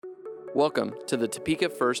Welcome to the Topeka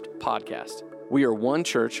First podcast. We are one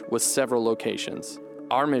church with several locations.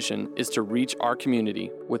 Our mission is to reach our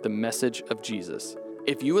community with the message of Jesus.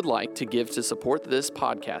 If you would like to give to support this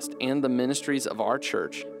podcast and the ministries of our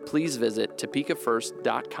church, please visit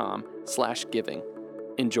topekafirst.com/giving.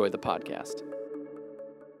 Enjoy the podcast.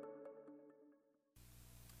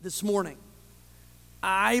 This morning,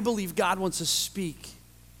 I believe God wants to speak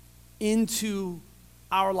into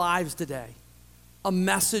our lives today a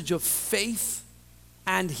message of faith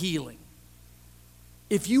and healing.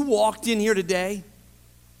 If you walked in here today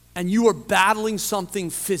and you are battling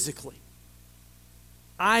something physically,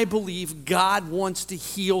 I believe God wants to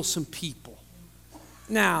heal some people.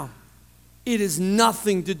 Now, it has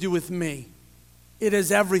nothing to do with me. It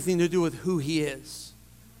has everything to do with who He is.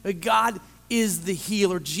 God is the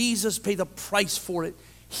healer. Jesus paid the price for it.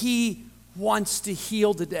 He wants to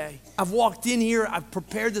heal today. I've walked in here, I've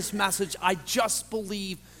prepared this message. I just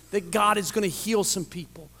believe that God is going to heal some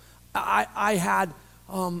people. I had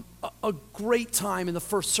a great time in the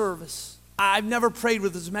first service. I've never prayed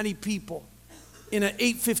with as many people in an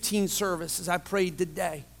 8:15 service as I prayed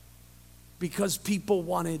today because people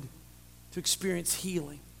wanted to experience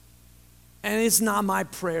healing. And it's not my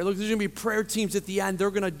prayer. Look, there's going to be prayer teams at the end. They're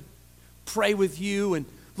going to pray with you, and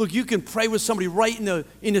look, you can pray with somebody right in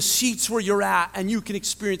the seats where you're at, and you can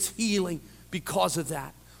experience healing because of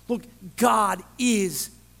that. Look, God is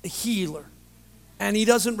a healer, and He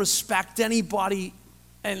doesn't respect anybody.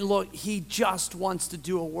 And look, He just wants to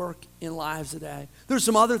do a work in lives today. There's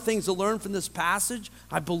some other things to learn from this passage.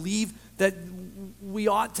 I believe that we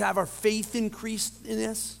ought to have our faith increased in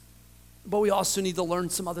this, but we also need to learn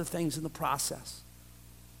some other things in the process.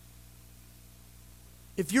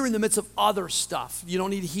 If you're in the midst of other stuff, you don't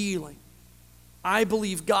need healing, I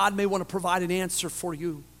believe God may want to provide an answer for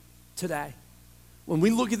you today. When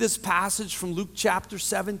we look at this passage from Luke chapter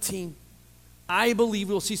 17, I believe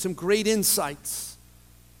we'll see some great insights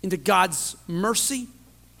into God's mercy,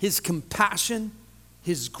 His compassion,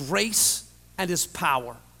 His grace, and His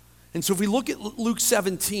power. And so if we look at Luke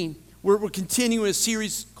 17, we're continuing a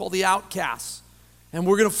series called The Outcasts, and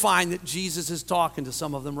we're going to find that Jesus is talking to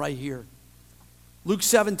some of them right here. Luke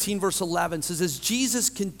 17, verse 11 says, as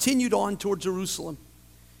Jesus continued on toward Jerusalem,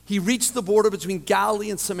 He reached the border between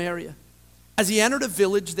Galilee and Samaria. As He entered a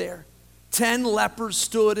village there, 10 lepers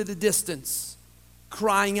stood at a distance,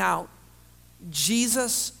 crying out,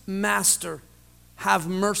 Jesus, Master, have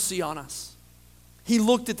mercy on us. He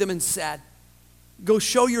looked at them and said, go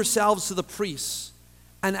show yourselves to the priests.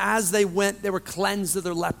 And as they went, they were cleansed of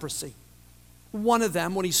their leprosy. One of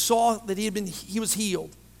them, when he saw that he was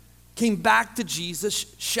healed, came back to Jesus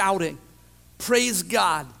shouting, praise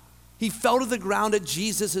God. He fell to the ground at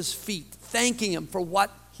Jesus' feet, thanking Him for what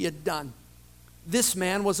He had done. This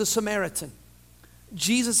man was a Samaritan.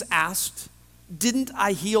 Jesus asked, didn't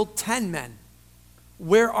I heal 10 men?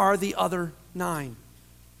 Where are the other 9?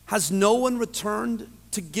 Has no one returned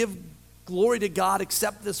to give glory to God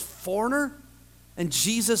except this foreigner? And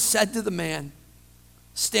Jesus said to the man,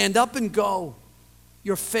 stand up and go.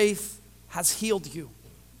 Your faith has healed you.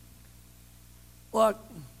 Look,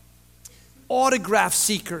 autograph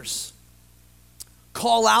seekers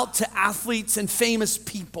call out to athletes and famous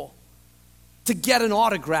people to get an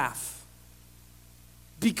autograph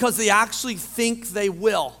because they actually think they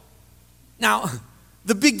will. Now,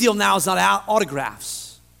 the big deal now is not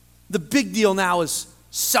autographs. The big deal now is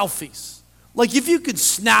selfies. Like if you could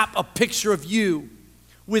snap a picture of you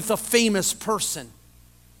with a famous person,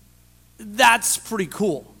 that's pretty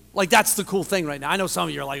cool. Like that's the cool thing right now. I know some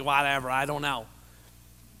of you are like, whatever, I don't know.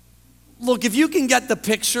 Look, if you can get the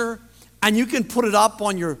picture and you can put it up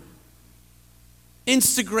on your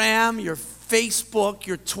Instagram, your Facebook,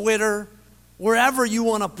 your Twitter, wherever you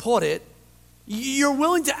want to put it, you're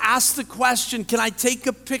willing to ask the question, can I take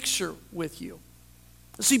a picture with you?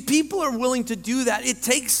 See, people are willing to do that. It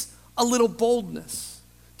takes a little boldness.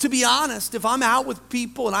 To be honest, if I'm out with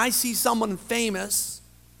people and I see someone famous,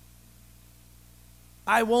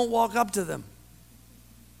 I won't walk up to them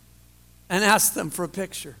and ask them for a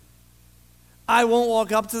picture. I won't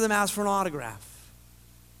walk up to them and ask for an autograph.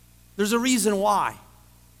 There's a reason why.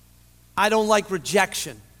 I don't like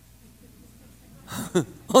rejection.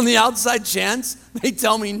 On the outside chance they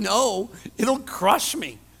tell me no, it'll crush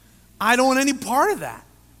me. I don't want any part of that.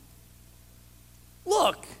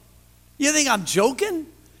 Look, you think I'm joking?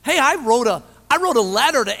 Hey, I wrote a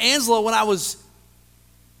letter to Angela when I was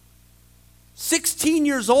 16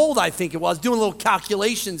 years old, I think it was, doing little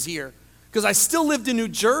calculations here. Because I still lived in New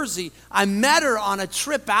Jersey. I met her on a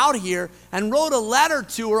trip out here and wrote a letter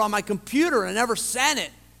to her on my computer and I never sent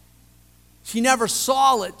it. She never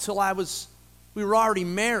saw it till we were already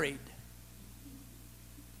married.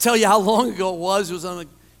 Tell you how long ago it was.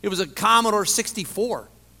 It was a Commodore 64.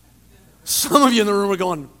 Some of you in the room are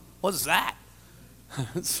going, what's that?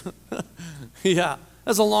 Yeah,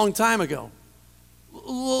 that's a long time ago.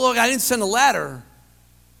 Look, I didn't send a letter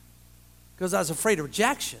because I was afraid of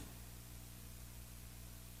rejection.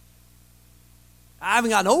 I haven't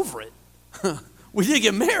gotten over it. We did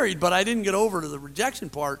get married, but I didn't get over to the rejection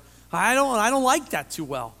part. I don't like that too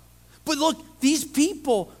well. But look, these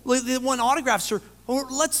people, they want autographs. Or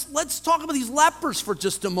let's talk about these lepers for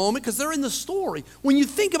just a moment, because they're in the story. When you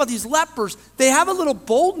think about these lepers, they have a little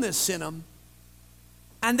boldness in them,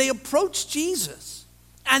 and they approach Jesus,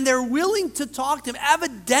 and they're willing to talk to him.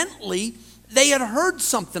 Evidently, they had heard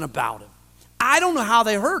something about him. I don't know how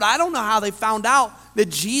they heard. I don't know how they found out that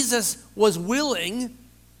Jesus was willing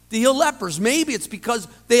to heal lepers. Maybe it's because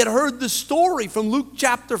they had heard the story from Luke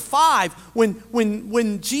chapter 5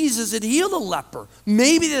 when Jesus had healed a leper.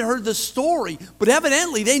 Maybe they had heard the story, but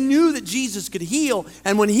evidently they knew that Jesus could heal.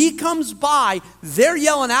 And when he comes by, they're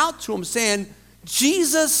yelling out to him saying,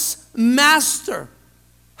 Jesus, Master,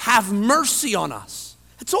 have mercy on us.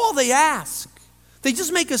 That's all they ask. They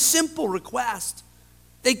just make a simple request.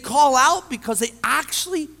 They call out because they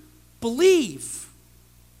actually believe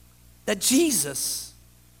that Jesus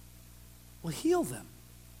will heal them.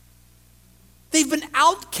 They've been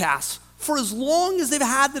outcasts for as long as they've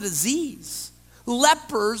had the disease.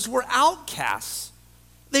 Lepers were outcasts.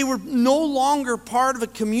 They were no longer part of a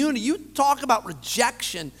community. You talk about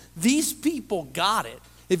rejection. These people got it.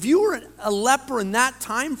 If you were a leper in that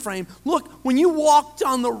time frame, look, when you walked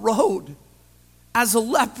on the road as a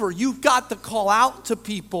leper, you've got to call out to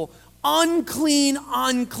people, unclean,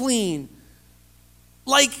 unclean.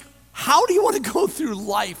 Like, how do you want to go through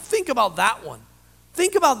life? Think about that one.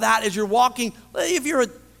 Think about that as you're walking. If you're,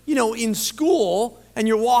 in school and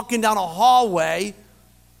you're walking down a hallway,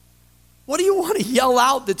 what do you want to yell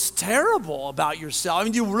out that's terrible about yourself? I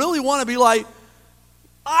mean, do you really want to be like,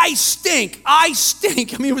 I stink, I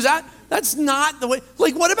stink? I mean, that's not the way.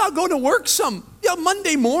 Like, what about going to work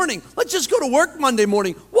Monday morning? Let's just go to work Monday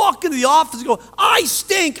morning, walk into the office and go, I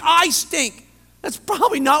stink, I stink. That's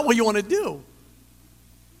probably not what you want to do.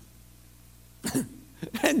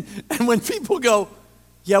 and when people go,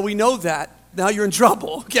 yeah, we know that, now you're in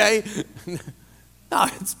trouble, okay? No,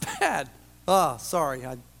 it's bad. Oh, sorry,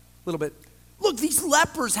 a little bit. Look, these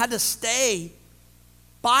lepers had to stay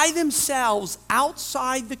by themselves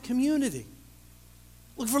outside the community.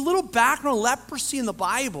 Look, for a little background on leprosy in the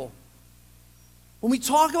Bible, when we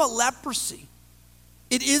talk about leprosy,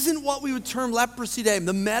 it isn't what we would term leprosy today.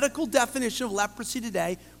 The medical definition of leprosy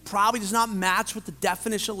today probably does not match what the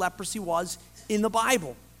definition of leprosy was in the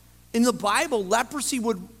Bible. In the Bible, leprosy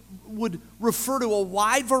would refer to a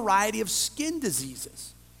wide variety of skin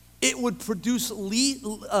diseases. It would produce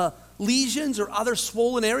lesions or other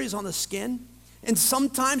swollen areas on the skin, and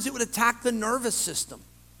sometimes it would attack the nervous system.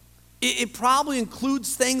 It probably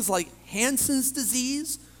includes things like Hansen's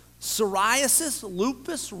disease, psoriasis,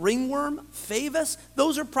 lupus, ringworm, favus.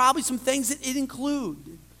 Those are probably some things that it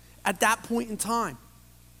included at that point in time.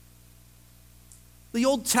 The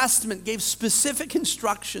Old Testament gave specific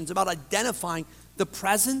instructions about identifying the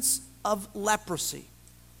presence of leprosy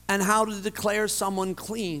and how to declare someone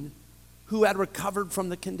clean who had recovered from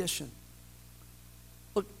the condition.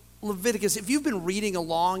 Look, Leviticus, if you've been reading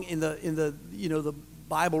along in the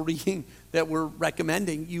Bible reading that we're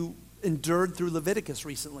recommending, you endured through Leviticus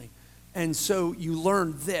recently. And so you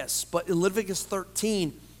learned this. But in Leviticus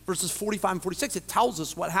 13, verses 45 and 46, it tells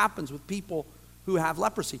us what happens with people who have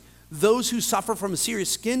leprosy. Those who suffer from a serious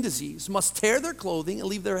skin disease must tear their clothing and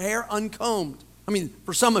leave their hair uncombed. I mean,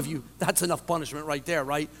 for some of you, that's enough punishment right there,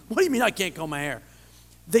 right? What do you mean I can't comb my hair?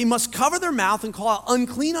 They must cover their mouth and call out,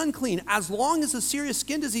 unclean, unclean. As long as the serious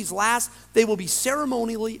skin disease lasts, they will be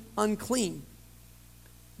ceremonially unclean.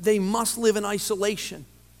 They must live in isolation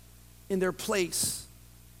in their place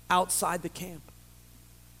outside the camp.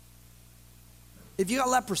 If you got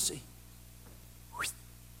leprosy,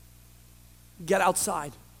 get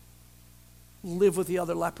outside. Live with the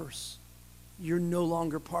other lepers. You're no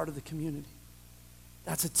longer part of the community.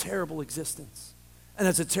 That's a terrible existence. And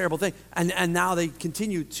that's a terrible thing. And now they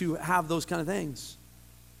continue to have those kind of things.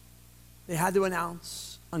 They had to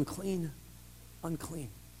announce, unclean, unclean.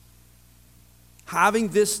 Having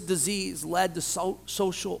this disease led to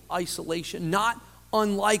social isolation, not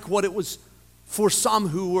unlike what it was for some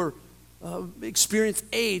who were experienced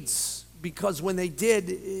AIDS, because when they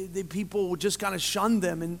did, the people would just kind of shun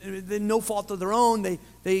them, and no fault of their own.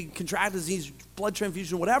 They contracted disease, blood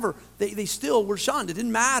transfusion, whatever. They still were shunned. It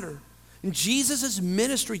didn't matter. And Jesus'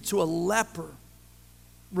 ministry to a leper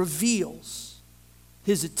reveals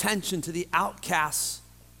his attention to the outcasts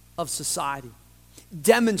of society,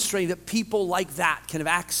 demonstrating that people like that can have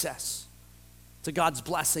access to God's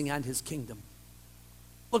blessing and his kingdom.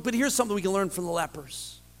 Look, but here's something we can learn from the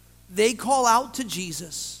lepers. They call out to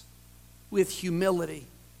Jesus with humility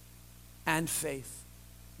and faith.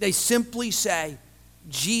 They simply say,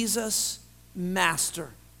 Jesus,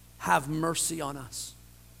 Master, have mercy on us.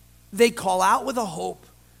 They call out with a hope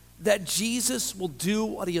that Jesus will do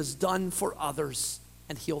what he has done for others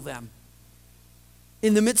and heal them.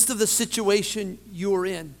 In the midst of the situation you are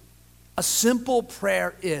in, a simple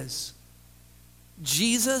prayer is,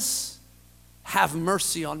 Jesus, have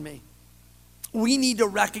mercy on me. We need to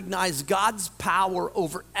recognize God's power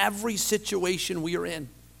over every situation we are in.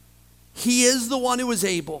 He is the one who is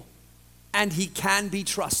able, and he can be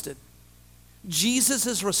trusted.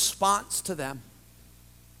 Jesus' response to them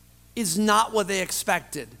is not what they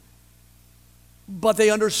expected, but they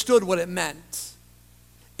understood what it meant.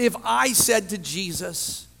 If I said to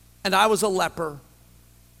Jesus, and I was a leper,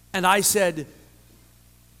 and I said,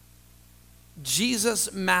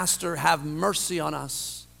 Jesus, Master, have mercy on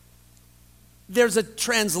us, there's a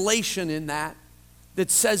translation in that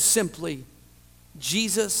says simply,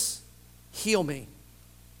 Jesus, heal me.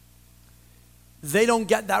 They don't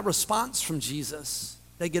get that response from Jesus.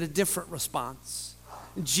 They get a different response.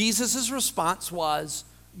 Jesus' response was,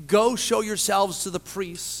 go show yourselves to the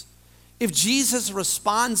priests. If Jesus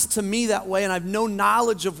responds to me that way and I have no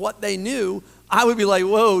knowledge of what they knew, I would be like,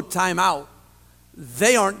 whoa, time out.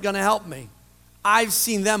 They aren't going to help me. I've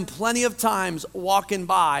seen them plenty of times walking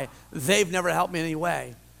by. They've never helped me in any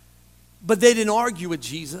way. But they didn't argue with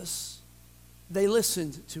Jesus. They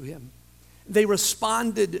listened to him. They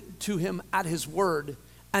responded to him at his word.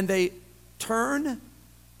 And they turn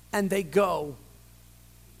and they go.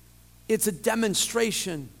 It's a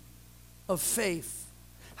demonstration of faith.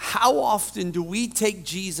 How often do we take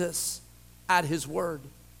Jesus at his word?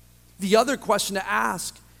 The other question to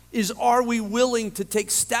ask is, are we willing to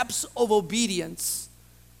take steps of obedience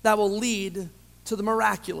that will lead to the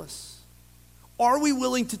miraculous? Are we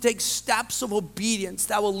willing to take steps of obedience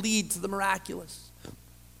that will lead to the miraculous?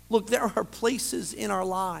 Look, there are places in our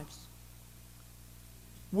lives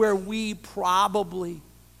where we probably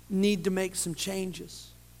need to make some changes.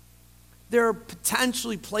 There are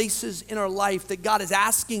potentially places in our life that God is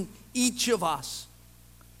asking each of us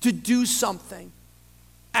to do something,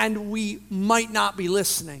 and we might not be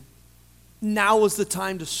listening. Now is the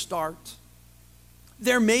time to start.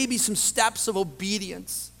 There may be some steps of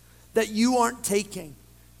obedience that you aren't taking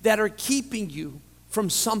that are keeping you from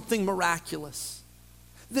something miraculous.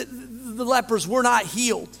 The lepers were not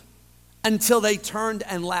healed until they turned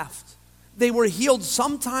and left. They were healed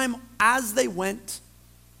sometime as they went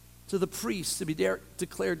to the priest to be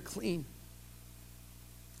declared clean.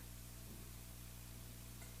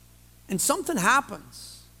 And something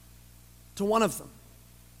happens to one of them.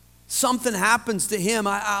 Something happens to him.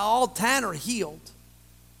 All 10 are healed.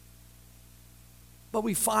 But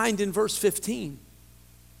we find in verse 15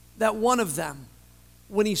 that one of them,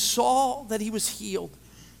 when he saw that he was healed,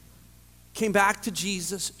 came back to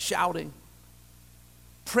Jesus shouting,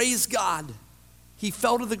 praise God. He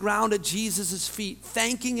fell to the ground at Jesus' feet,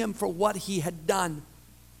 thanking him for what he had done.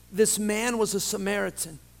 This man was a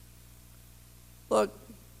Samaritan. Look,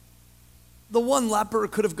 the one leper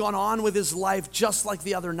could have gone on with his life just like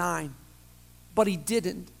the other 9, but he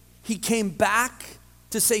didn't. He came back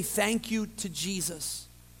to say thank you to Jesus.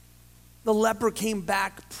 The leper came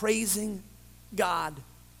back praising God.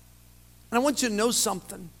 And I want you to know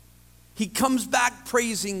something. He comes back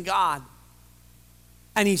praising God,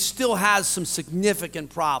 and he still has some significant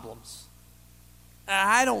problems.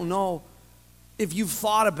 I don't know if you've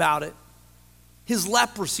thought about it. His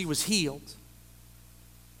leprosy was healed,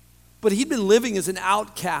 but he'd been living as an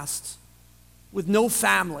outcast with no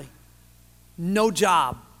family, no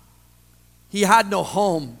job. He had no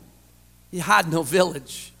home. He had no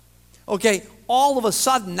village. Okay, all of a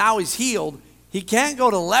sudden now he's healed. He can't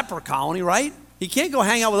go to leper colony, right? He can't go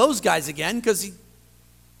hang out with those guys again because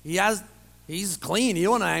he's clean. He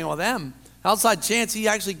don't want to hang out with them. Outside chance he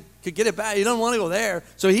actually could get it back. He doesn't want to go there.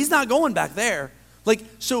 So he's not going back there.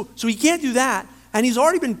 So he can't do that. And he's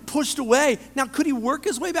already been pushed away. Now, could he work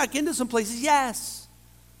his way back into some places? Yes.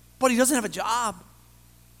 But he doesn't have a job.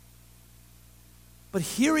 But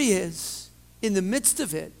here he is in the midst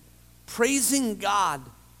of it, praising God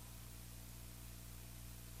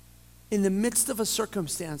in the midst of a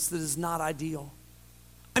circumstance that is not ideal.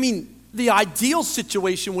 I mean, the ideal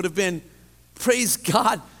situation would have been, praise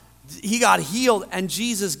God, he got healed and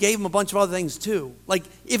Jesus gave him a bunch of other things too. Like,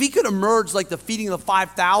 if he could emerge like the feeding of the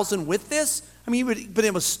 5,000 with this, I mean, he would have been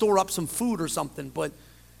able to store up some food or something, but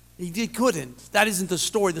He couldn't. That isn't the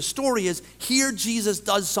story. The story is here Jesus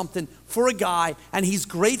does something for a guy, and he's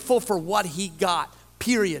grateful for what he got,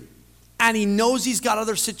 period. And he knows he's got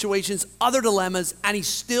other situations, other dilemmas, and he's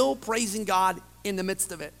still praising God in the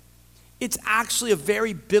midst of it. It's actually a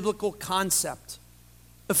very biblical concept.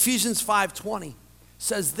 Ephesians 5:20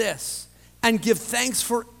 says this, and give thanks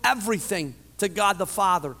for everything to God the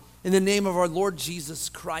Father in the name of our Lord Jesus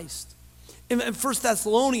Christ. In 1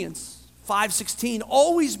 Thessalonians 5:16,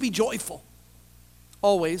 always be joyful.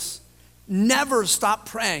 Always. Never stop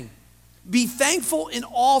praying. Be thankful in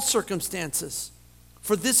all circumstances,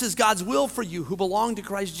 for this is God's will for you who belong to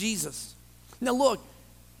Christ Jesus. Now look,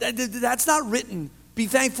 that's not written, be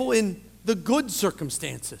thankful in the good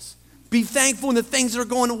circumstances. Be thankful in the things that are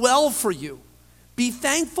going well for you. Be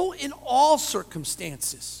thankful in all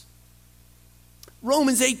circumstances.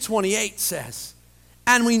 Romans 8:28 says,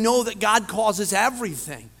 and we know that God causes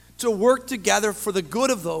everything to work together for the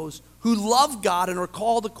good of those who love God and are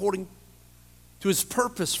called according to his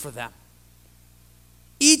purpose for them.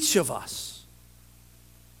 Each of us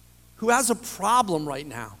who has a problem right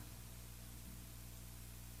now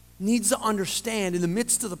needs to understand in the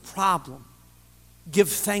midst of the problem, give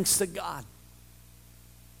thanks to God.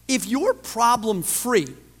 If you're problem free,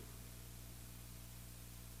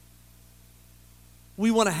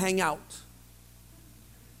 we want to hang out.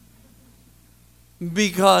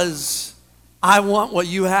 Because I want what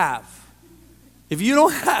you have. If you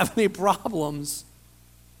don't have any problems,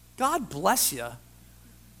 God bless you.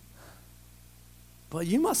 But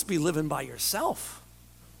you must be living by yourself.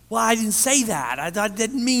 Well, I didn't say that. I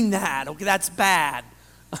didn't mean that. Okay, that's bad.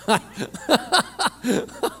 No,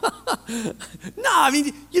 I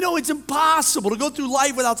mean, it's impossible to go through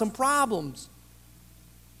life without some problems.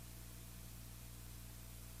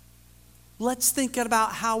 Let's think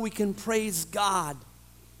about how we can praise God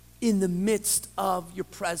in the midst of your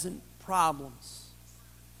present problems.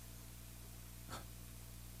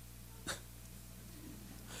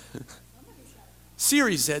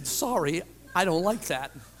 Siri said, sorry, I don't like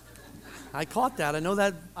that. I caught that. I know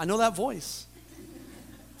that voice.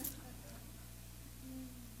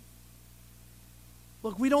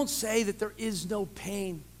 Look, we don't say that there is no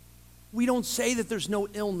pain. We don't say that there's no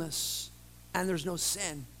illness and there's no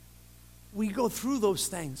sin. We go through those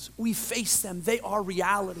things. We face them. They are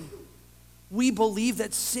reality. We believe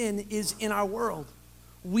that sin is in our world.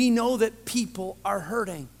 We know that people are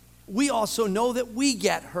hurting. We also know that we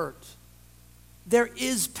get hurt. There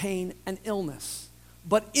is pain and illness.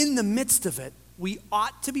 But in the midst of it, we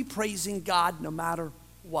ought to be praising God no matter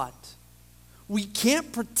what. We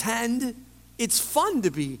can't pretend it's fun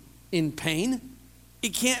to be in pain.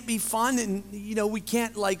 It can't be fun, and we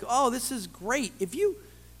can't this is great. If you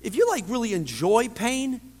really enjoy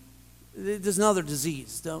pain, there's another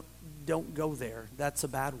disease. Don't go there. That's a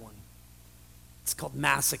bad one. It's called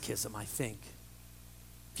masochism, I think.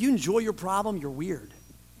 If you enjoy your problem, you're weird.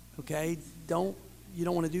 Okay? You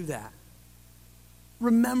don't want to do that.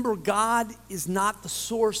 Remember, God is not the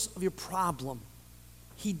source of your problem.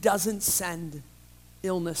 He doesn't send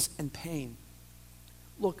illness and pain.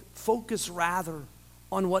 Look, focus rather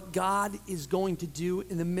on what God is going to do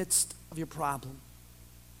in the midst of your problem.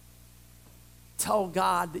 Tell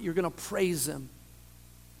God that you're going to praise him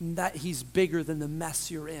and that he's bigger than the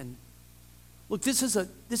mess you're in. Look, this is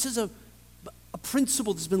a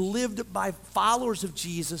principle that's been lived by followers of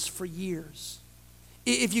Jesus for years.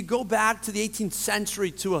 If you go back to the 18th century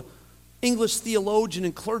to an English theologian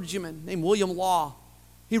and clergyman named William Law,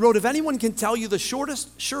 he wrote, if anyone can tell you the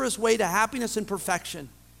surest way to happiness and perfection,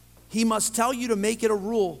 he must tell you to make it a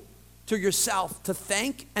rule to yourself to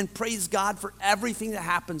thank and praise God for everything that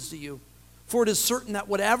happens to you. For it is certain that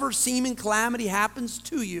whatever seeming calamity happens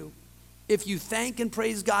to you, if you thank and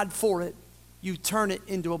praise God for it, you turn it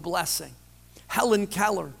into a blessing. Helen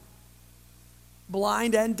Keller,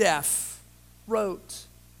 blind and deaf, wrote,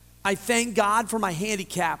 I thank God for my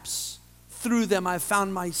handicaps. Through them I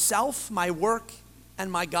found myself, my work,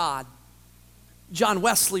 and my God. John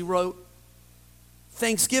Wesley wrote,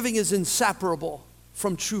 thanksgiving is inseparable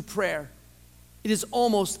from true prayer. It is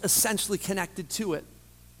almost essentially connected to it.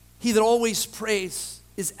 He that always prays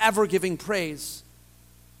is ever giving praise,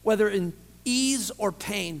 whether in ease or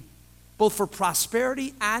pain, both for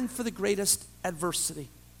prosperity and for the greatest adversity.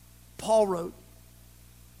 Paul wrote,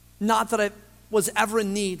 not that I was ever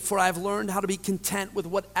in need, for I have learned how to be content with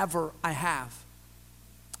whatever I have.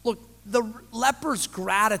 Look, the leper's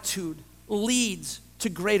gratitude leads to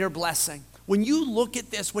greater blessing. When you look at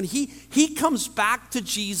this, when he comes back to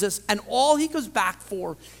Jesus, and all he goes back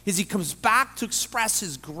for is he comes back to express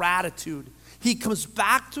his gratitude. He comes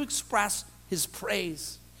back to express his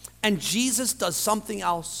praise. And Jesus does something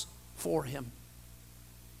else for him.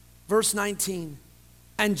 Verse 19,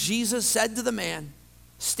 and Jesus said to the man,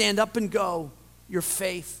 stand up and go, your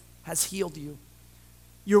faith has healed you.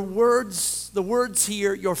 The words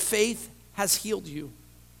here, your faith has healed you.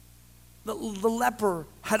 The leper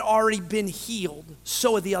had already been healed,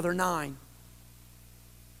 so had the other 9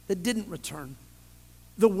 that didn't return.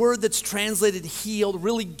 The word that's translated healed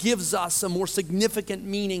really gives us a more significant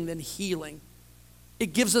meaning than healing.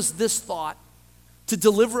 It gives us this thought: to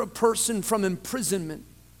deliver a person from imprisonment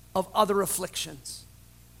of other afflictions.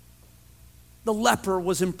 The leper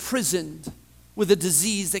was imprisoned with a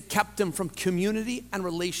disease that kept him from community and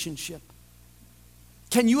relationship.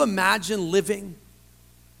 Can you imagine living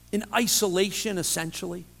in isolation,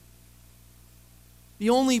 essentially? The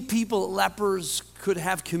only people that lepers could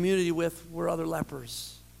have community with were other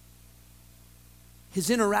lepers. His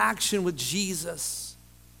interaction with Jesus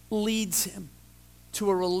leads him to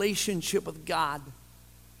a relationship with God,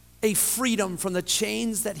 a freedom from the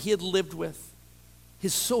chains that he had lived with.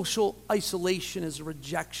 His social isolation is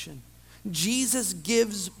rejection. Jesus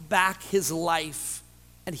gives back his life,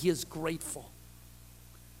 and he is grateful.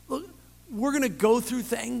 Look, we're going to go through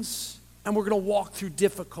things, and we're going to walk through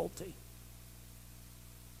difficulty.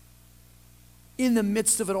 In the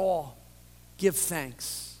midst of it all, give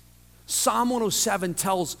thanks. Psalm 107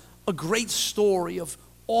 tells a great story of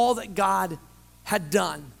all that God had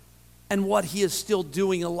done and what he is still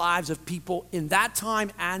doing in the lives of people in that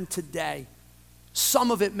time and today. Some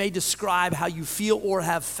of it may describe how you feel or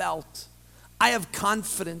have felt. I have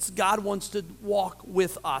confidence God wants to walk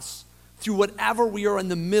with us through whatever we are in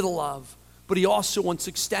the middle of, but he also wants to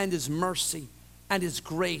extend his mercy and his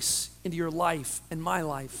grace into your life and my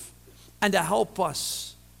life, and to help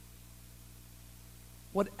us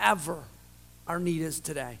whatever our need is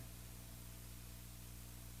today.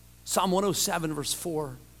 Psalm 107 verse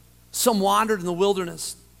 4, some wandered in the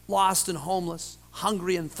wilderness, lost and homeless,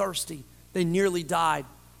 hungry and thirsty. They nearly died.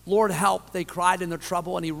 Lord, help, they cried in their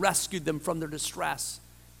trouble, and he rescued them from their distress.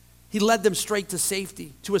 He led them straight to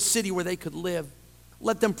safety, to a city where they could live.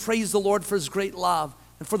 Let them praise the Lord for his great love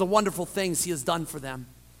and for the wonderful things he has done for them.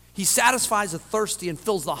 He satisfies the thirsty and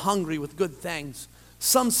fills the hungry with good things.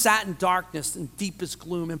 Some sat in darkness and deepest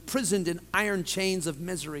gloom, imprisoned in iron chains of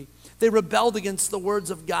misery. They rebelled against the words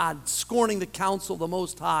of God, scorning the counsel of the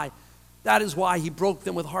Most High. That is why he broke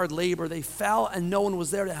them with hard labor. They fell and no one was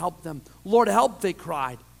there to help them. Lord, help, they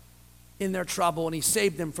cried in their trouble, and he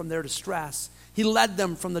saved them from their distress. He led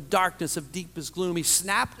them from the darkness of deepest gloom. He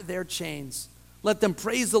snapped their chains. Let them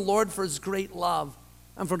praise the Lord for his great love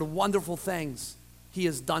and for the wonderful things he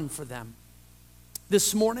has done for them.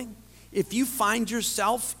 This morning, if you find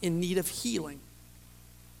yourself in need of healing,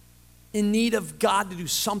 in need of God to do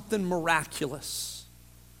something miraculous,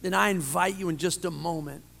 then I invite you in just a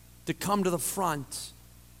moment to come to the front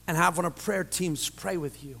and have one of our prayer teams pray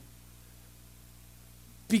with you.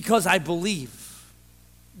 Because I believe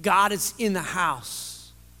God is in the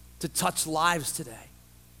house to touch lives today.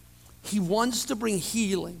 He wants to bring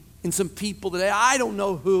healing in some people today. I don't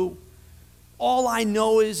know who. All I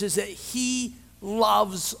know is that he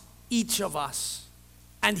loves each of us,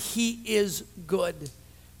 and he is good.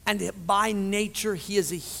 And by nature, he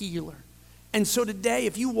is a healer. And so today,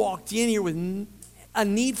 if you walked in here with a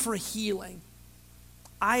need for healing,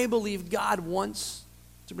 I believe God wants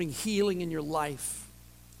to bring healing in your life.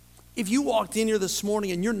 If you walked in here this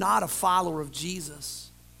morning and you're not a follower of Jesus,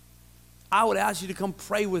 I would ask you to come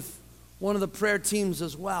pray with one of the prayer teams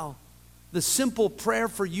as well. The simple prayer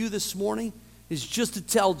for you this morning is just to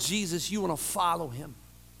tell Jesus you want to follow him.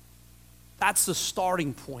 That's the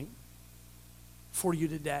starting point for you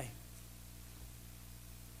today.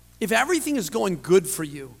 If everything is going good for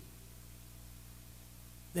you,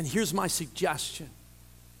 then here's my suggestion.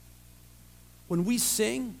 When we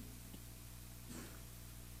sing,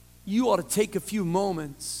 you ought to take a few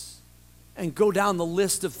moments and go down the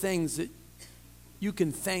list of things that you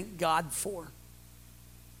can thank God for.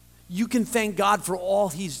 You can thank God for all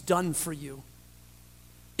he's done for you.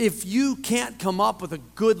 If you can't come up with a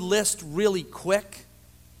good list really quick,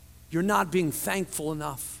 you're not being thankful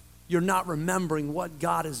enough. You're not remembering what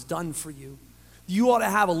God has done for you. You ought to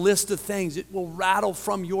have a list of things that will rattle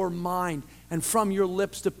from your mind and from your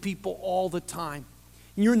lips to people all the time.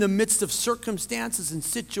 And you're in the midst of circumstances and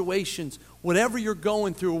situations, whatever you're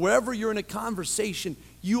going through, wherever you're in a conversation,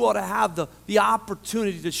 you ought to have the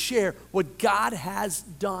opportunity to share what God has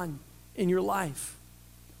done in your life.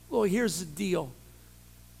 Well, here's the deal.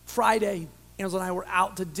 Friday, Angela and I were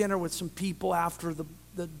out to dinner with some people after the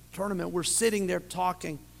tournament. We're sitting there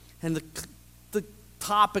talking, and the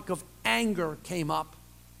topic of anger came up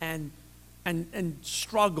and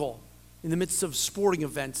struggle. in the midst of sporting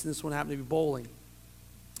events, and this one happened to be bowling.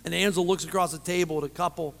 And Ansel looks across the table at a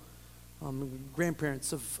couple,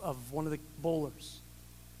 grandparents of one of the bowlers.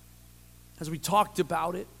 As we talked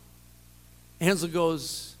about it, Ansel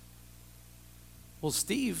goes, well,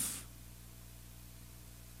 Steve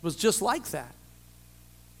was just like that.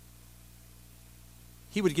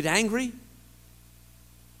 He would get angry.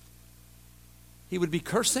 He would be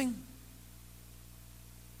cursing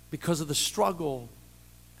because of the struggle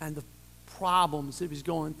and the problems that he was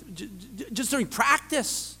going through. Just during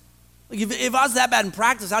practice. Like if I was that bad in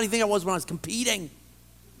practice, how do you think I was when I was competing?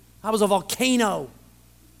 I was a volcano.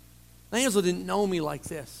 Ansel didn't know me like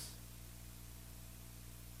this.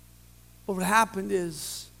 But what happened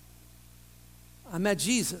is I met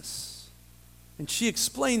Jesus. And she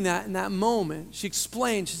explained that in that moment. She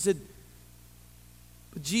said,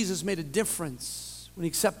 but Jesus made a difference. When he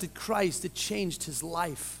accepted Christ, it changed his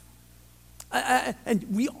life. And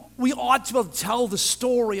we ought to be able to tell the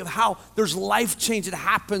story of how there's life change that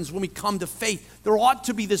happens when we come to faith. There ought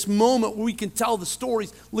to be this moment where we can tell the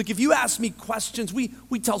stories. Look, if you ask me questions, we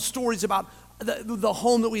tell stories about the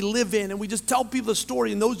home that we live in, and we just tell people the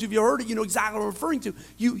story, and those of you who heard it, you know exactly what I'm referring to.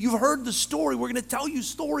 You've heard the story. We're going to tell you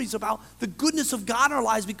stories about the goodness of God in our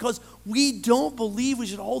lives because we don't believe we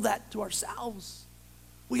should hold that to ourselves.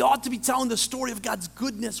 We ought to be telling the story of God's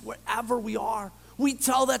goodness wherever we are. We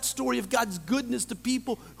tell that story of God's goodness to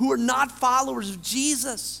people who are not followers of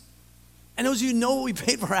Jesus. And those of you who know what we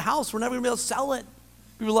paid for our house, we're never going to be able to sell it.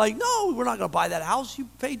 People are like, no, we're not going to buy that house. You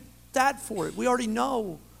paid that for it. We already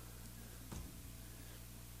know.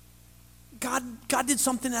 God did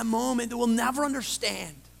something in that moment that we'll never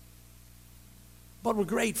understand. But we're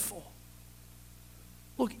grateful.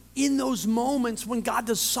 Look, in those moments when God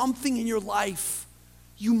does something in your life,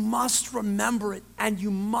 you must remember it and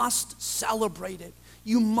you must celebrate it.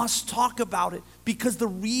 You must talk about it because the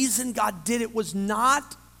reason God did it was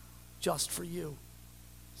not just for you.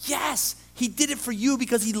 Yes, he did it for you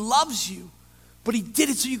because he loves you, but he did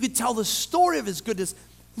it so you could tell the story of his goodness.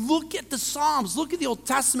 Look at the Psalms, look at the Old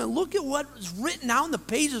Testament, look at what is written out in the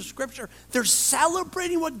pages of Scripture. They're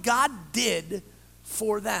celebrating what God did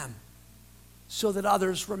for them so that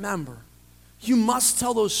others remember. You must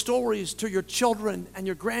tell those stories to your children and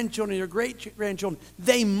your grandchildren and your great-grandchildren.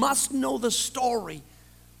 They must know the story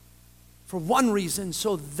for one reason,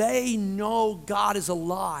 so they know God is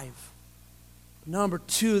alive. Number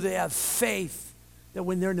two, they have faith that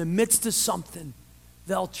when they're in the midst of something,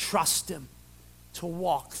 they'll trust him to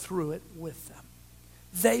walk through it with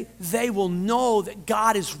them. They will know that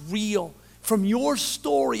God is real from your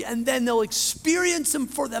story, and then they'll experience him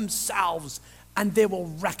for themselves, and they will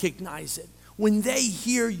recognize it. When they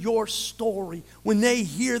hear your story, when they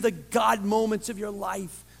hear the God moments of your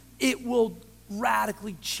life, it will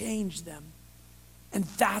radically change them. And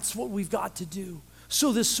that's what we've got to do.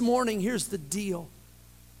 So this morning, here's the deal.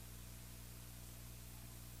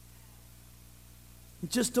 In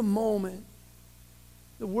just a moment,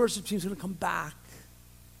 the worship team's going to come back.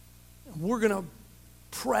 And we're going to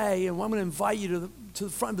pray, and I'm going to invite you to the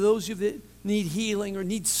front. For those of you that need healing or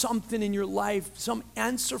need something in your life, some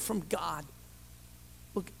answer from God.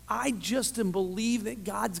 Look, I just believe that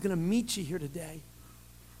God's going to meet you here today.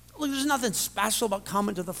 Look, there's nothing special about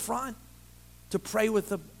coming to the front to pray with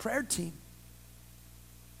the prayer team.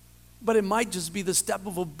 But it might just be the step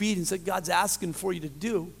of obedience that God's asking for you to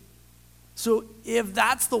do. So if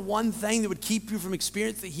that's the one thing that would keep you from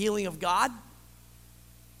experiencing the healing of God,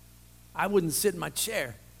 I wouldn't sit in my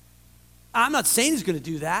chair. I'm not saying he's going to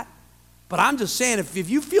do that, but I'm just saying if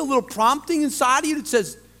you feel a little prompting inside of you that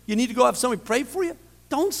says you need to go have somebody pray for you,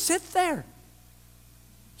 don't sit there.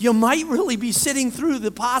 You might really be sitting through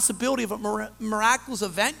the possibility of a miraculous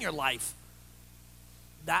event in your life.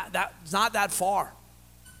 That's not that far.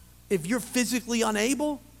 If you're physically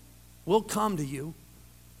unable, we'll come to you.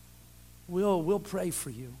 We'll pray for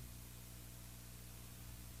you.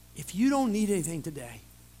 If you don't need anything today,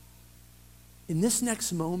 in this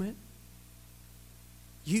next moment,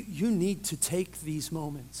 you need to take these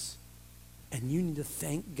moments and you need to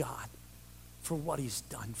thank God for what he's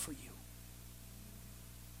done for you.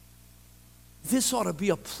 This ought to be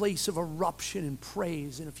a place of eruption and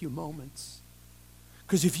praise in a few moments.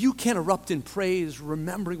 Because if you can't erupt in praise,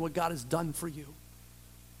 remembering what God has done for you,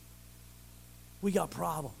 we got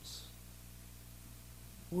problems.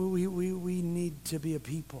 We need to be a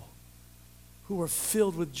people who are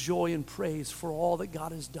filled with joy and praise for all that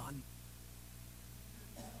God has done.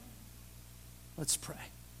 Let's pray.